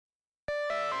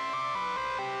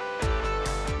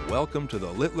Welcome to the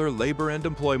Littler Labor and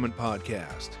Employment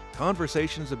Podcast.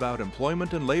 Conversations about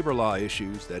employment and labor law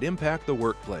issues that impact the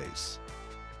workplace.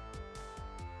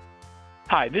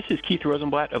 Hi, this is Keith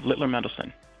Rosenblatt of Littler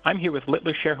Mendelson. I'm here with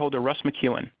Littler shareholder Russ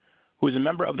McEwen, who is a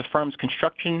member of the firm's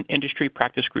Construction Industry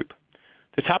Practice Group.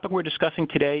 The topic we're discussing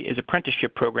today is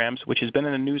apprenticeship programs, which has been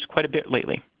in the news quite a bit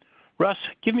lately. Russ,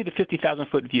 give me the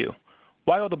 50,000-foot view.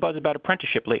 Why all the buzz about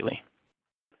apprenticeship lately?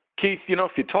 Keith,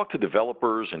 if you talk to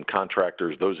developers and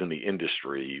contractors, those in the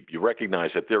industry, you recognize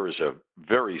that there is a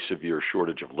very severe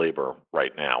shortage of labor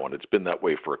right now, and it's been that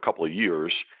way for a couple of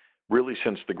years, really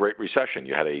since the Great Recession.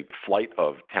 You had a flight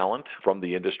of talent from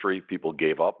the industry. People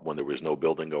gave up when there was no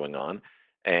building going on,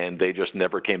 and they just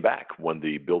never came back when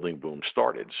the building boom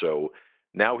started. So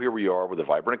now here we are with a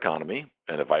vibrant economy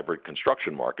and a vibrant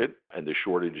construction market, and the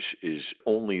shortage is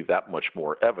only that much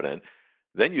more evident.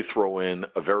 Then you throw in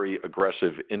a very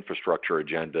aggressive infrastructure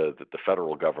agenda that the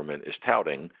federal government is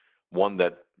touting, one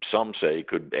that some say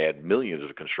could add millions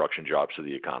of construction jobs to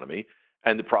the economy.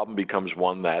 And the problem becomes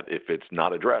one that if it's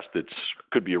not addressed, it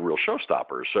could be a real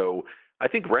showstopper. So I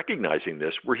think recognizing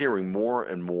this, we're hearing more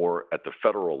and more at the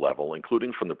federal level,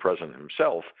 including from the president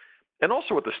himself, and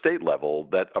also at the state level,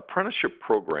 that apprenticeship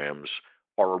programs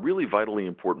are a really vitally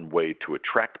important way to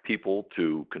attract people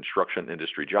to construction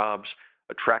industry jobs,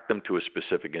 attract them to a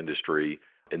specific industry,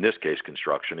 in this case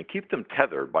construction, and keep them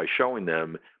tethered by showing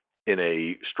them in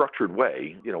a structured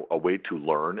way, a way to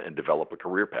learn and develop a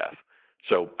career path.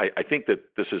 So I think that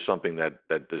this is something that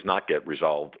does not get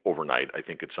resolved overnight. I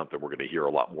think it's something we're going to hear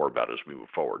a lot more about as we move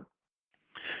forward.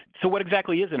 So what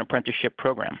exactly is an apprenticeship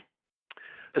program?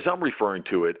 As I'm referring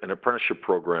to it, an apprenticeship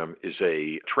program is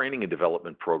a training and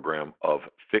development program of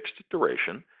fixed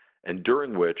duration, and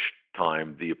during which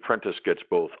time the apprentice gets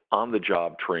both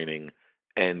on-the-job training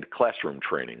and classroom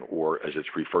training, or as it's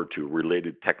referred to,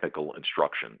 related technical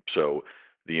instruction. So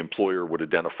the employer would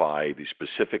identify the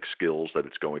specific skills that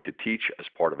it's going to teach as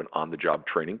part of an on-the-job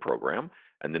training program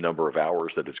and the number of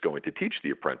hours that it's going to teach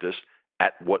the apprentice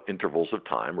at what intervals of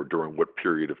time or during what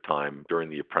period of time during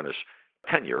the apprentice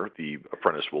tenure the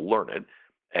apprentice will learn it,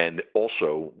 and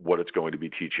also what it's going to be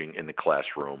teaching in the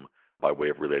classroom by way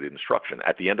of related instruction.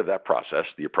 At the end of that process,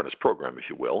 the apprentice program, if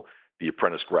you will, the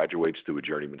apprentice graduates to a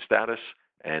journeyman status,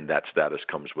 and that status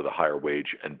comes with a higher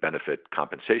wage and benefit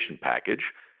compensation package.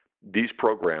 These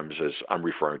programs, as I'm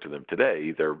referring to them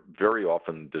today, they're very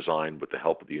often designed with the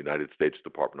help of the United States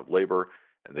Department of Labor,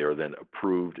 and they are then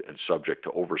approved and subject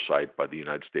to oversight by the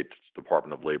United States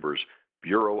Department of Labor's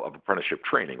Bureau of Apprenticeship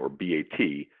Training, or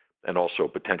BAT, and also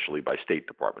potentially by state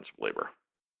departments of labor.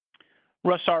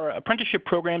 Russ, are apprenticeship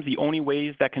programs the only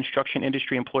ways that construction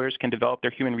industry employers can develop their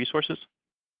human resources?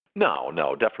 No,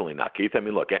 definitely not, Keith. I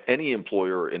mean, look, any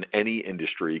employer in any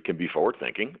industry can be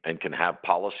forward-thinking and can have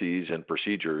policies and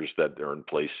procedures that are in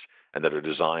place and that are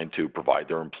designed to provide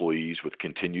their employees with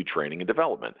continued training and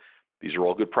development. These are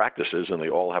all good practices, and they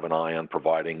all have an eye on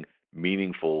providing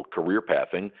meaningful career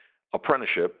pathing.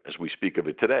 Apprenticeship, as we speak of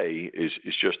it today, is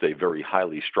just a very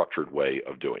highly structured way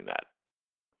of doing that.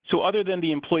 So other than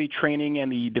the employee training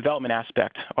and the development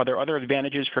aspect, are there other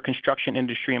advantages for construction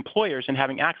industry employers in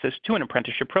having access to an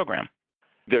apprenticeship program?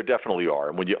 There definitely are.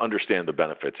 And when you understand the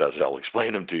benefits, as I'll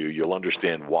explain them to you, you'll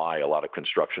understand why a lot of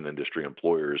construction industry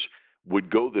employers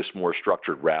would go this more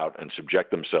structured route and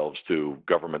subject themselves to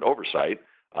government oversight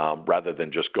rather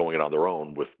than just going it on their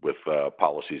own with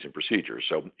policies and procedures.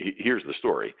 So here's the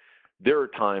story. There are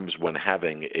times when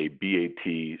having a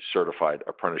BAT certified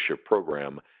apprenticeship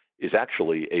program is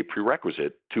actually a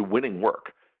prerequisite to winning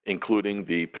work, including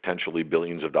the potentially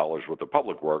billions of dollars worth of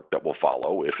public work that will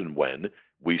follow if and when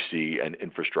we see an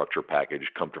infrastructure package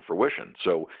come to fruition.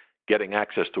 So getting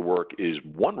access to work is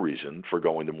one reason for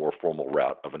going the more formal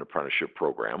route of an apprenticeship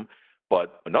program.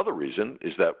 But another reason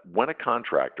is that when a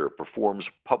contractor performs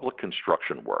public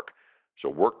construction work, so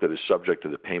work that is subject to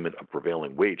the payment of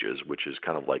prevailing wages, which is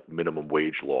kind of like minimum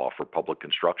wage law for public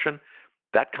construction,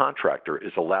 that contractor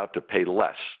is allowed to pay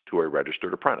less to a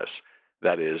registered apprentice.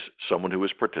 That is, someone who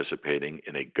is participating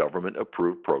in a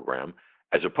government-approved program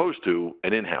as opposed to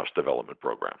an in-house development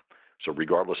program. So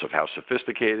regardless of how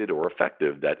sophisticated or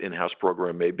effective that in-house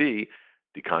program may be,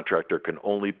 the contractor can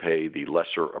only pay the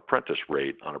lesser apprentice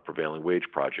rate on a prevailing wage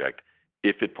project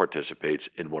if it participates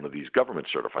in one of these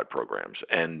government-certified programs.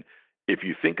 And if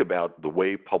you think about the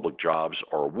way public jobs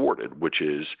are awarded, which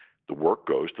is the work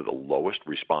goes to the lowest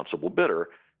responsible bidder,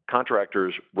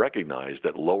 contractors recognize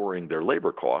that lowering their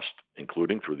labor cost,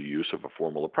 including through the use of a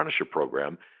formal apprenticeship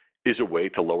program, is a way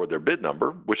to lower their bid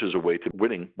number, which is a way to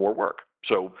winning more work.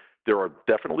 So there are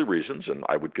definitely reasons, and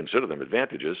I would consider them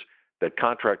advantages, that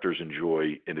contractors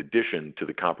enjoy in addition to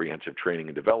the comprehensive training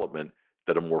and development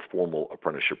that a more formal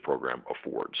apprenticeship program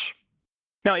affords.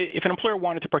 Now, if an employer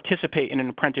wanted to participate in an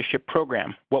apprenticeship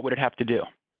program, what would it have to do?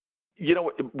 You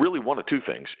know, really one of two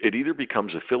things. It either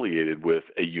becomes affiliated with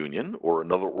a union or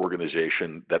another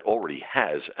organization that already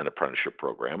has an apprenticeship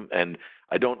program. And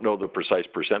I don't know the precise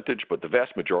percentage, but the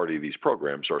vast majority of these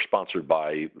programs are sponsored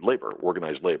by labor,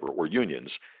 organized labor, or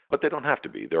unions. But they don't have to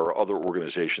be. There are other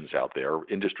organizations out there,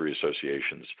 industry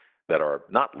associations that are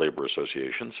not labor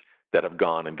associations, that have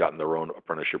gone and gotten their own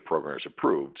apprenticeship programs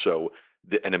approved. So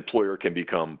an employer can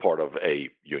become part of a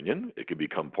union, it can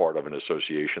become part of an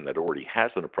association that already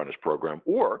has an apprentice program,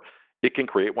 or it can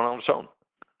create one on its own.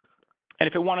 And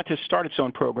if it wanted to start its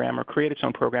own program or create its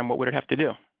own program, what would it have to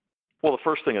do? Well, the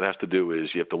first thing it has to do is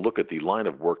you have to look at the line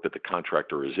of work that the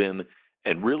contractor is in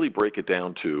and really break it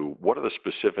down to what are the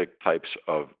specific types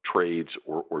of trades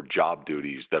or job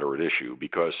duties that are at issue,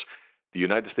 because the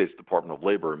United States Department of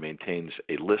Labor maintains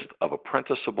a list of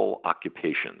apprenticeable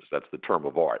occupations. That's the term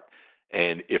of art.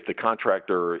 And if the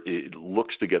contractor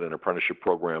looks to get an apprenticeship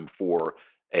program for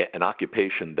an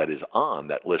occupation that is on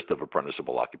that list of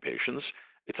apprenticeable occupations,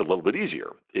 it's a little bit easier.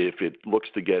 If it looks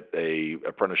to get an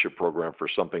apprenticeship program for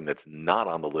something that's not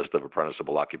on the list of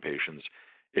apprenticeable occupations,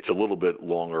 it's a little bit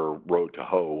longer road to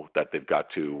hoe that they've got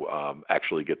to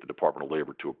actually get the Department of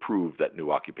Labor to approve that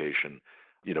new occupation,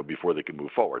 before they can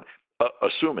move forward.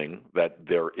 Assuming that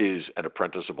there is an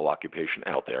apprenticeable occupation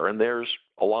out there, and there's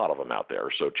a lot of them out there,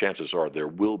 so chances are there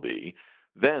will be,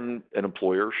 then an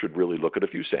employer should really look at a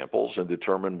few samples and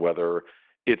determine whether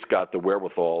it's got the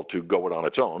wherewithal to go it on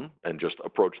its own and just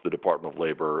approach the Department of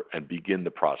Labor and begin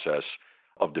the process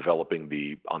of developing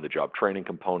the on-the-job training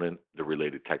component, the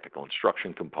related technical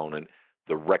instruction component,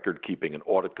 the record-keeping and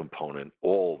audit component,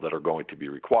 all that are going to be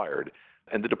required.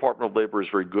 And the Department of Labor is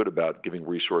very good about giving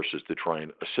resources to try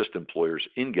and assist employers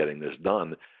in getting this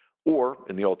done. Or,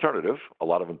 in the alternative, a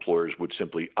lot of employers would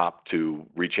simply opt to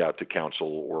reach out to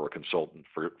counsel or a consultant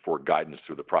for guidance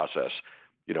through the process.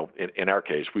 In our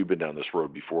case, we've been down this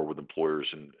road before with employers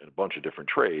in a bunch of different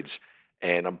trades,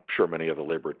 and I'm sure many other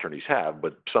labor attorneys have,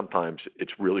 but sometimes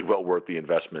it's really well worth the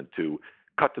investment to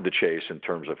cut to the chase in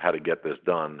terms of how to get this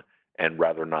done and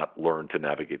rather not learn to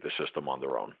navigate the system on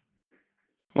their own.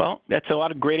 Well, that's a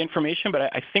lot of great information, but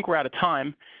I think we're out of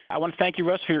time. I want to thank you,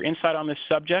 Russ, for your insight on this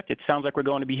subject. It sounds like we're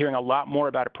going to be hearing a lot more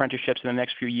about apprenticeships in the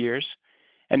next few years.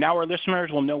 And now our listeners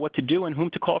will know what to do and whom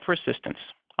to call for assistance.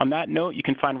 On that note, you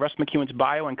can find Russ McEwen's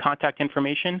bio and contact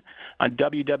information on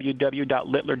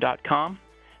www.littler.com.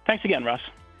 Thanks again, Russ.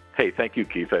 Hey, thank you,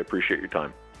 Keith. I appreciate your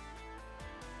time.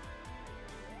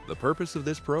 The purpose of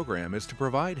this program is to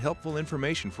provide helpful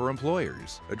information for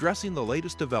employers, addressing the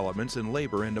latest developments in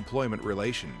labor and employment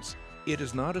relations. It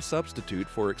is not a substitute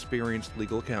for experienced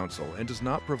legal counsel and does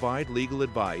not provide legal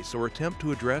advice or attempt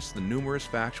to address the numerous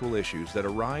factual issues that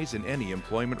arise in any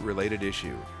employment-related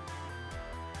issue.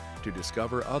 To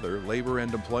discover other labor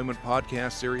and employment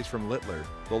podcast series from Littler,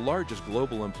 the largest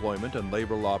global employment and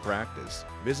labor law practice,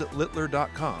 visit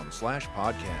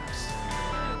littler.com/podcasts.